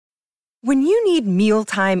When you need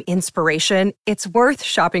mealtime inspiration, it's worth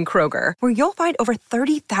shopping Kroger, where you'll find over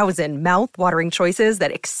 30,000 mouth-watering choices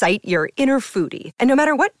that excite your inner foodie. And no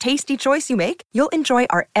matter what tasty choice you make, you'll enjoy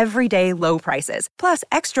our everyday low prices, plus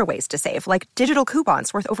extra ways to save, like digital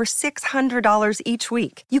coupons worth over $600 each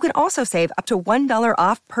week. You can also save up to $1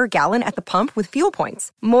 off per gallon at the pump with fuel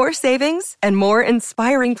points. More savings and more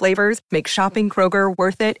inspiring flavors make shopping Kroger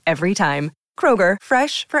worth it every time. Kroger,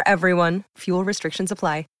 fresh for everyone. Fuel restrictions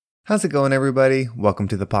apply. How's it going, everybody? Welcome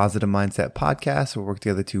to the Positive Mindset Podcast, where we work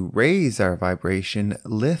together to raise our vibration,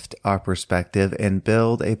 lift our perspective, and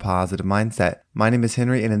build a positive mindset. My name is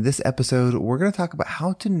Henry, and in this episode, we're going to talk about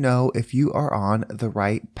how to know if you are on the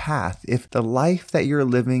right path, if the life that you're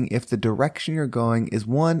living, if the direction you're going is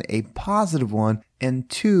one, a positive one, and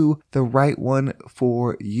two, the right one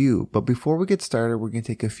for you. But before we get started, we're going to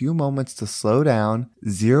take a few moments to slow down,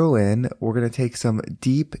 zero in. We're going to take some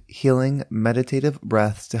deep, healing, meditative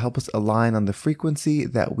breaths to help us align on the frequency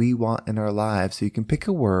that we want in our lives. So you can pick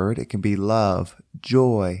a word. It can be love,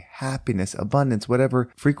 joy, happiness, abundance,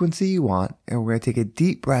 whatever frequency you want. And we're going to take a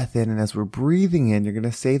deep breath in. And as we're breathing in, you're going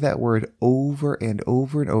to say that word over and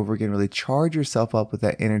over and over again. Really charge yourself up with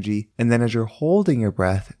that energy. And then as you're holding your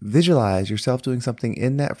breath, visualize yourself doing something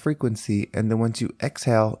in that frequency. And then once you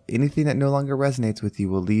exhale, anything that no longer resonates with you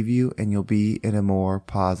will leave you and you'll be in a more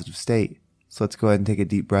positive state. So let's go ahead and take a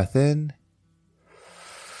deep breath in.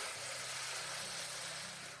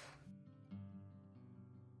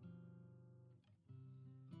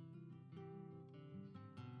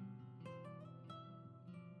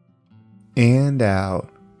 And out.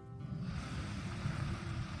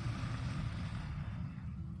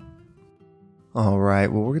 All right,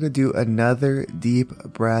 well, we're going to do another deep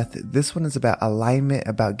breath. This one is about alignment,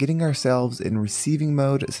 about getting ourselves in receiving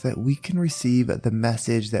mode so that we can receive the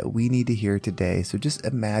message that we need to hear today. So just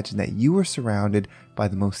imagine that you are surrounded by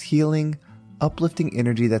the most healing, uplifting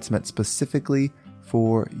energy that's meant specifically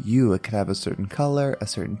for you. It could have a certain color, a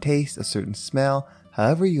certain taste, a certain smell,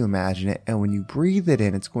 however you imagine it. And when you breathe it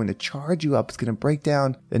in, it's going to charge you up. It's going to break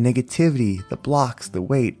down the negativity, the blocks, the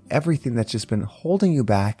weight, everything that's just been holding you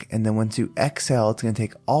back. And then once you exhale, it's going to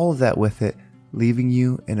take all of that with it, leaving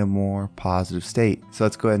you in a more positive state. So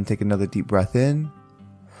let's go ahead and take another deep breath in.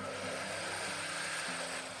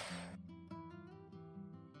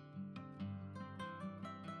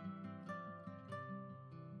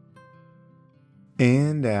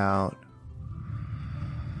 And out.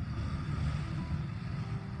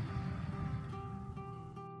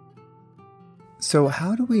 So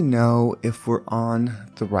how do we know if we're on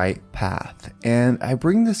the right path? And I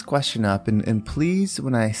bring this question up, and please,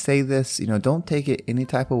 when I say this, don't take it any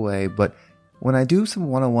type of way, but when I do some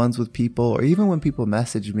one-on-ones with people, or even when people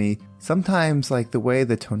message me, sometimes like the way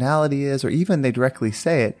the tonality is, or even they directly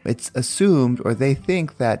say it, it's assumed, or they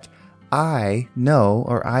think that I know,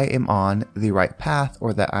 or I am on the right path,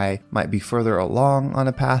 or that I might be further along on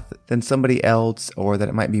a path than somebody else, or that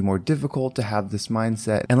it might be more difficult to have this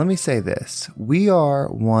mindset. And let me say this, we are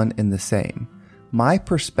one and the same. My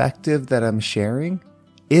perspective that I'm sharing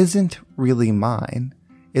isn't really mine.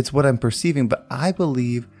 It's what I'm perceiving, but I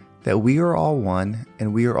believe that we are all one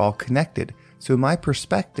and we are all connected. So my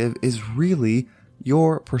perspective is really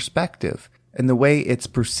your perspective. And the way it's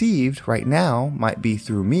perceived right now might be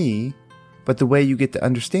through me, but the way you get to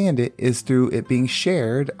understand it is through it being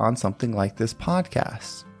shared on something like this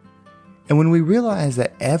podcast. And when we realize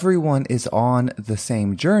that everyone is on the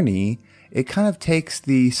same journey, it kind of takes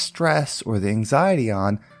the stress or the anxiety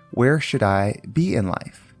on where should I be in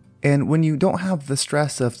life. And when you don't have the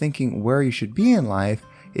stress of thinking where you should be in life,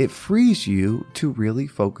 it frees you to really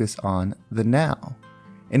focus on the now.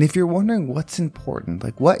 And if you're wondering what's important,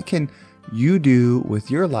 like what can you do with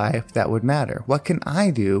your life that would matter? What can I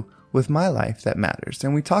do with my life that matters?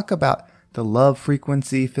 And we talk about the love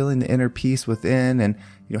frequency, feeling the inner peace within, and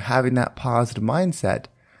having that positive mindset.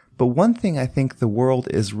 But one thing I think the world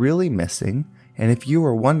is really missing, and if you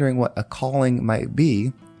are wondering what a calling might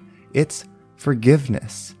be, it's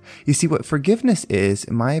forgiveness. You see, what forgiveness is,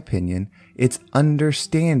 in my opinion, it's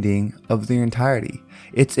understanding of the entirety.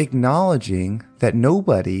 It's acknowledging that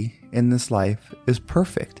nobody in this life is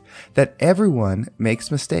perfect, that everyone makes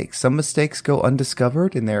mistakes. Some mistakes go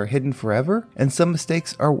undiscovered and they're hidden forever, and some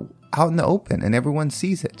mistakes are out in the open and everyone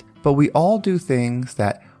sees it. But we all do things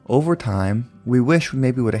that over time we wish we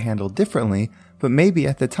maybe would have handled differently, but maybe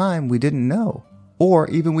at the time we didn't know, or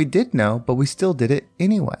even we did know, but we still did it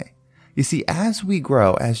anyway. You see, as we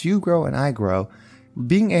grow, as you grow and I grow,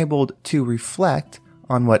 being able to reflect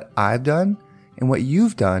on what I've done and what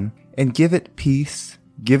you've done and give it peace,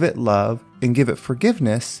 give it love, and give it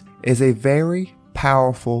forgiveness is a very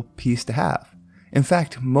powerful piece to have. In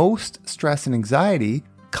fact, most stress and anxiety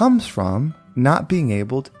comes from not being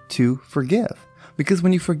able to forgive. Because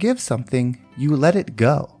when you forgive something, you let it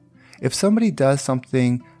go. If somebody does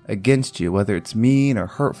something against you, whether it's mean or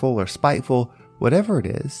hurtful or spiteful, whatever it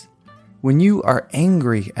is, when you are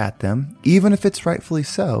angry at them, even if it's rightfully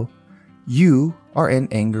so, you are in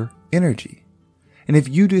anger energy. And if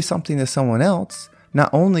you do something to someone else,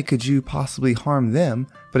 not only could you possibly harm them,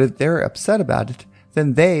 but if they're upset about it,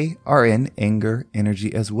 then they are in anger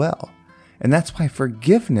energy as well. And that's why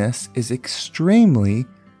forgiveness is extremely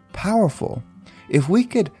powerful. If we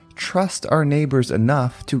could trust our neighbors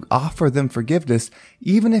enough to offer them forgiveness,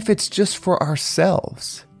 even if it's just for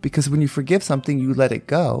ourselves, because when you forgive something, you let it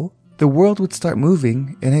go, the world would start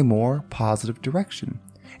moving in a more positive direction.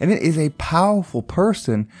 And it is a powerful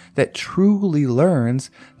person that truly learns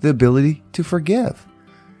the ability to forgive.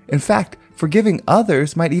 In fact, forgiving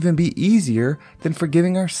others might even be easier than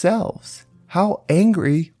forgiving ourselves. How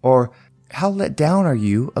angry or how let down are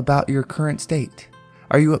you about your current state?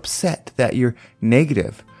 Are you upset that you're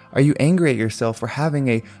negative? Are you angry at yourself for having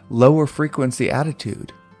a lower frequency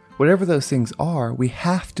attitude? Whatever those things are, we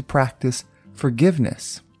have to practice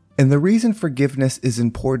forgiveness. And the reason forgiveness is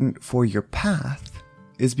important for your path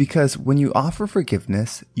is because when you offer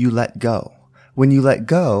forgiveness, you let go. When you let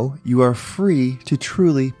go, you are free to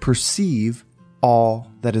truly perceive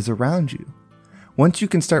all that is around you. Once you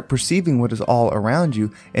can start perceiving what is all around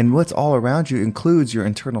you, and what's all around you includes your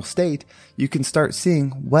internal state, you can start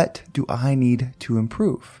seeing, what do I need to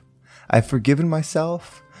improve? I've forgiven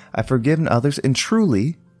myself, I've forgiven others, and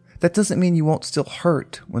truly, that doesn't mean you won't still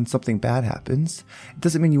hurt when something bad happens. It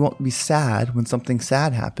doesn't mean you won't be sad when something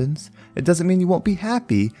sad happens. It doesn't mean you won't be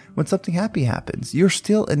happy when something happy happens. You're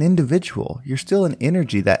still an individual. You're still an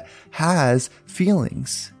energy that has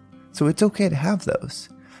feelings. So it's okay to have those.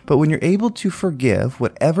 But when you're able to forgive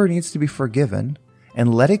whatever needs to be forgiven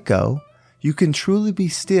and let it go, you can truly be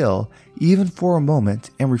still even for a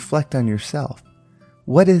moment and reflect on yourself.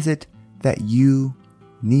 What is it that you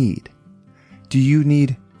need? Do you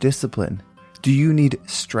need discipline? Do you need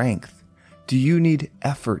strength? Do you need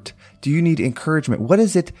effort? Do you need encouragement? What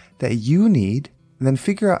is it that you need? And then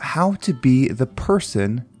figure out how to be the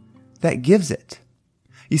person that gives it.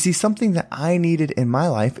 You see, something that I needed in my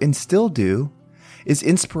life and still do is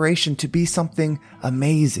inspiration to be something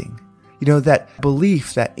amazing. You know, that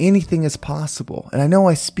belief that anything is possible. And I know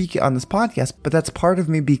I speak it on this podcast, but that's part of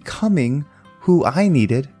me becoming who I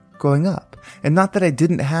needed growing up. And not that I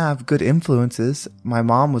didn't have good influences. My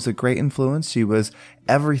mom was a great influence. She was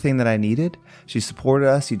everything that I needed. She supported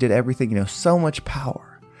us. She did everything, so much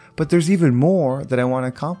power. But there's even more that I want to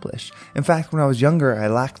accomplish. In fact, when I was younger, I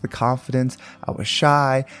lacked the confidence. I was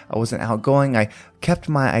shy. I wasn't outgoing. I kept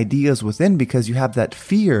my ideas within because you have that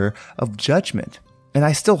fear of judgment. And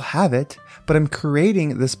I still have it, but I'm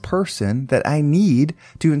creating this person that I need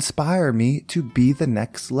to inspire me to be the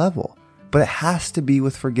next level. But it has to be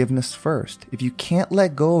with forgiveness first. If you can't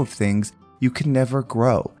let go of things, you can never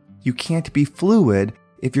grow. You can't be fluid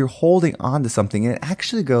if you're holding on to something. And it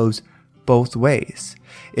actually goes both ways.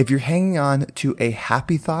 If you're hanging on to a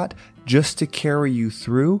happy thought just to carry you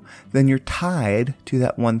through, then you're tied to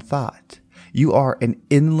that one thought. You are an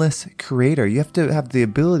endless creator. You have to have the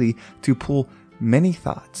ability to pull many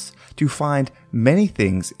thoughts, to find many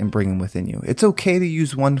things and bring them within you. It's okay to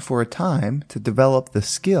use one for a time to develop the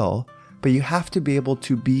skill, but you have to be able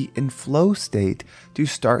to be in flow state to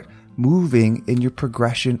start moving in your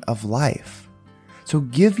progression of life. So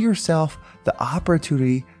give yourself the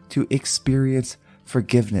opportunity to experience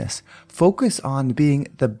forgiveness. Focus on being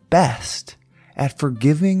the best at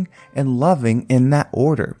forgiving and loving in that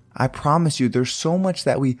order. I promise you, there's so much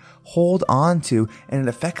that we hold on to, and it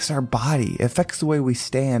affects our body. It affects the way we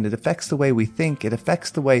stand. It affects the way we think. It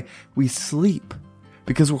affects the way we sleep.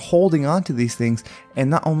 Because we're holding on to these things, and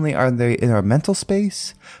not only are they in our mental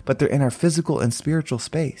space, but they're in our physical and spiritual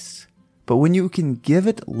space. But when you can give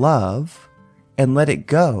it love and let it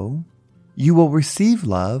go, you will receive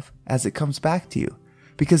love as it comes back to you.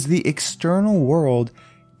 Because the external world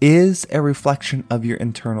is a reflection of your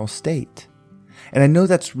internal state. And I know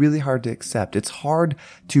that's really hard to accept. It's hard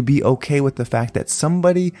to be okay with the fact that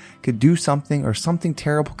somebody could do something or something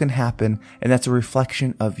terrible can happen, and that's a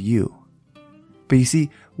reflection of you. But you see,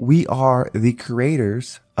 we are the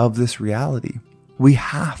creators of this reality. We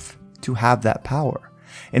have to have that power.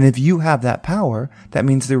 And if you have that power, that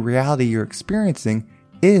means the reality you're experiencing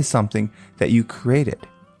is something that you created.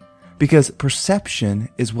 Because perception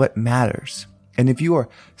is what matters. And if you are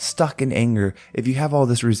stuck in anger, if you have all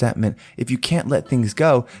this resentment, if you can't let things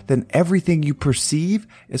go, then everything you perceive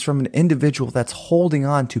is from an individual that's holding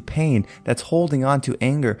on to pain, that's holding on to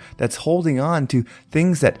anger, that's holding on to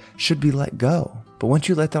things that should be let go. But once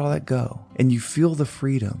you let all that go and you feel the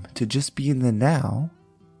freedom to just be in the now,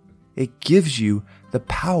 it gives you the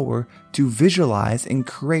power to visualize and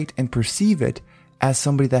create and perceive it as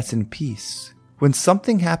somebody that's in peace. When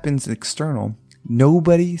something happens external,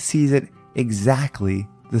 nobody sees it exactly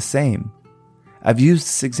the same. I've used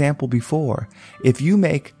this example before. If you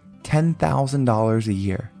make $10,000 a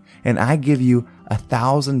year and I give you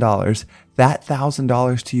 $1,000, that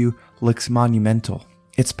 $1,000 to you looks monumental.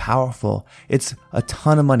 It's powerful. It's a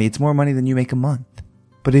ton of money. It's more money than you make a month.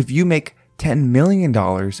 But if you make $10 million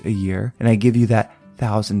a year and I give you that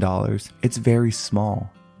 $1,000, it's very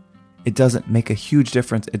small. It doesn't make a huge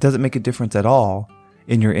difference. It doesn't make a difference at all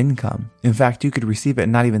in your income. In fact, you could receive it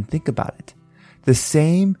and not even think about it. The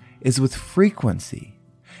same is with frequency.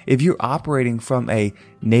 If you're operating from a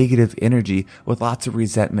negative energy with lots of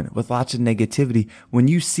resentment, with lots of negativity, when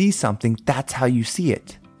you see something, that's how you see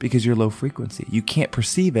it because you're low frequency. You can't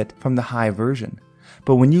perceive it from the high version.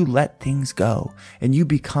 But when you let things go and you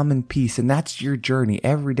become in peace, and that's your journey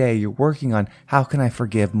every day, you're working on how can I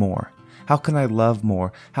forgive more? How can I love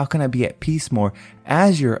more? How can I be at peace more?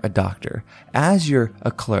 As you're a doctor, as you're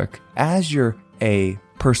a clerk, as you're a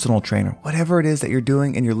personal trainer, whatever it is that you're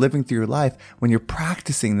doing and you're living through your life, when you're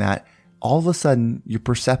practicing that, all of a sudden your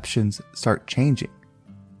perceptions start changing.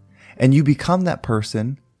 And you become that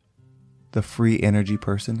person, the free energy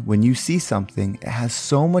person. When you see something, it has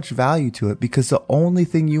so much value to it because the only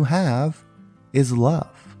thing you have is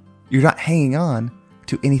love. You're not hanging on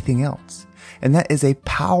to anything else. And that is a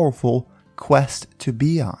powerful quest to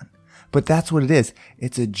be on. But that's what it is.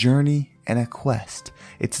 It's a journey and a quest.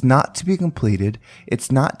 It's not to be completed.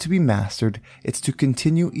 It's not to be mastered. It's to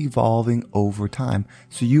continue evolving over time.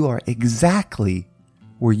 So you are exactly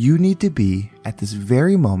where you need to be at this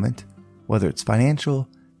very moment, whether it's financial,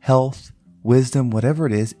 health, wisdom, whatever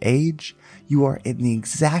it is, age, you are in the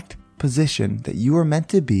exact position that you are meant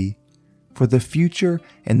to be for the future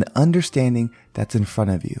and the understanding that's in front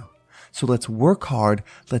of you. So let's work hard,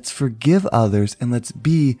 let's forgive others, and let's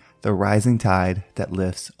be the rising tide that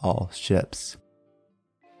lifts all ships.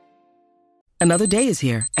 Another day is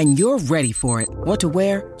here, and you're ready for it. What to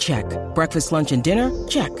wear? Check. Breakfast, lunch, and dinner?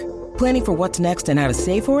 Check. Planning for what's next and how to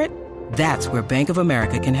save for it? That's where Bank of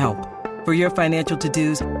America can help. For your financial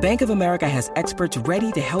to-dos, Bank of America has experts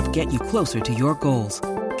ready to help get you closer to your goals.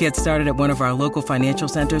 Get started at one of our local financial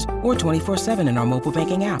centers or 24/7 in our mobile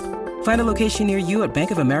banking app. Find a location near you at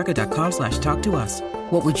bankofamerica.com/talktous.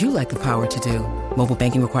 What would you like the power to do? Mobile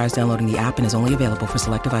banking requires downloading the app and is only available for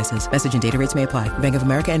select devices. Message and data rates may apply. Bank of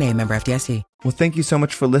America N.A., member FDIC. Well, thank you so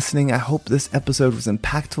much for listening. I hope this episode was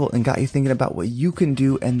impactful and got you thinking about what you can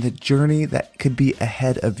do and the journey that could be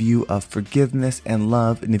ahead of you of forgiveness and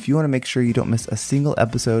love. And if you want to make sure you don't miss a single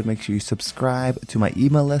episode, make sure you subscribe to my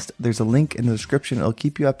email list. There's a link in the description. It'll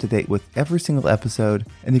keep you up to date with every single episode.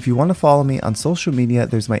 And if you want to follow me on social media,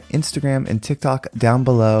 there's my Instagram and TikTok down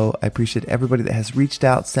below. I appreciate everybody that has reached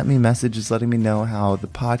out, sent me messages letting me know how the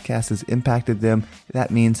podcast has impacted them.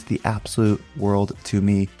 That means the absolute world to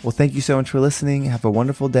me. Well, thank you so much for listening. Have a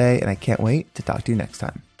wonderful day, and I can't wait to talk to you next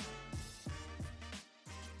time.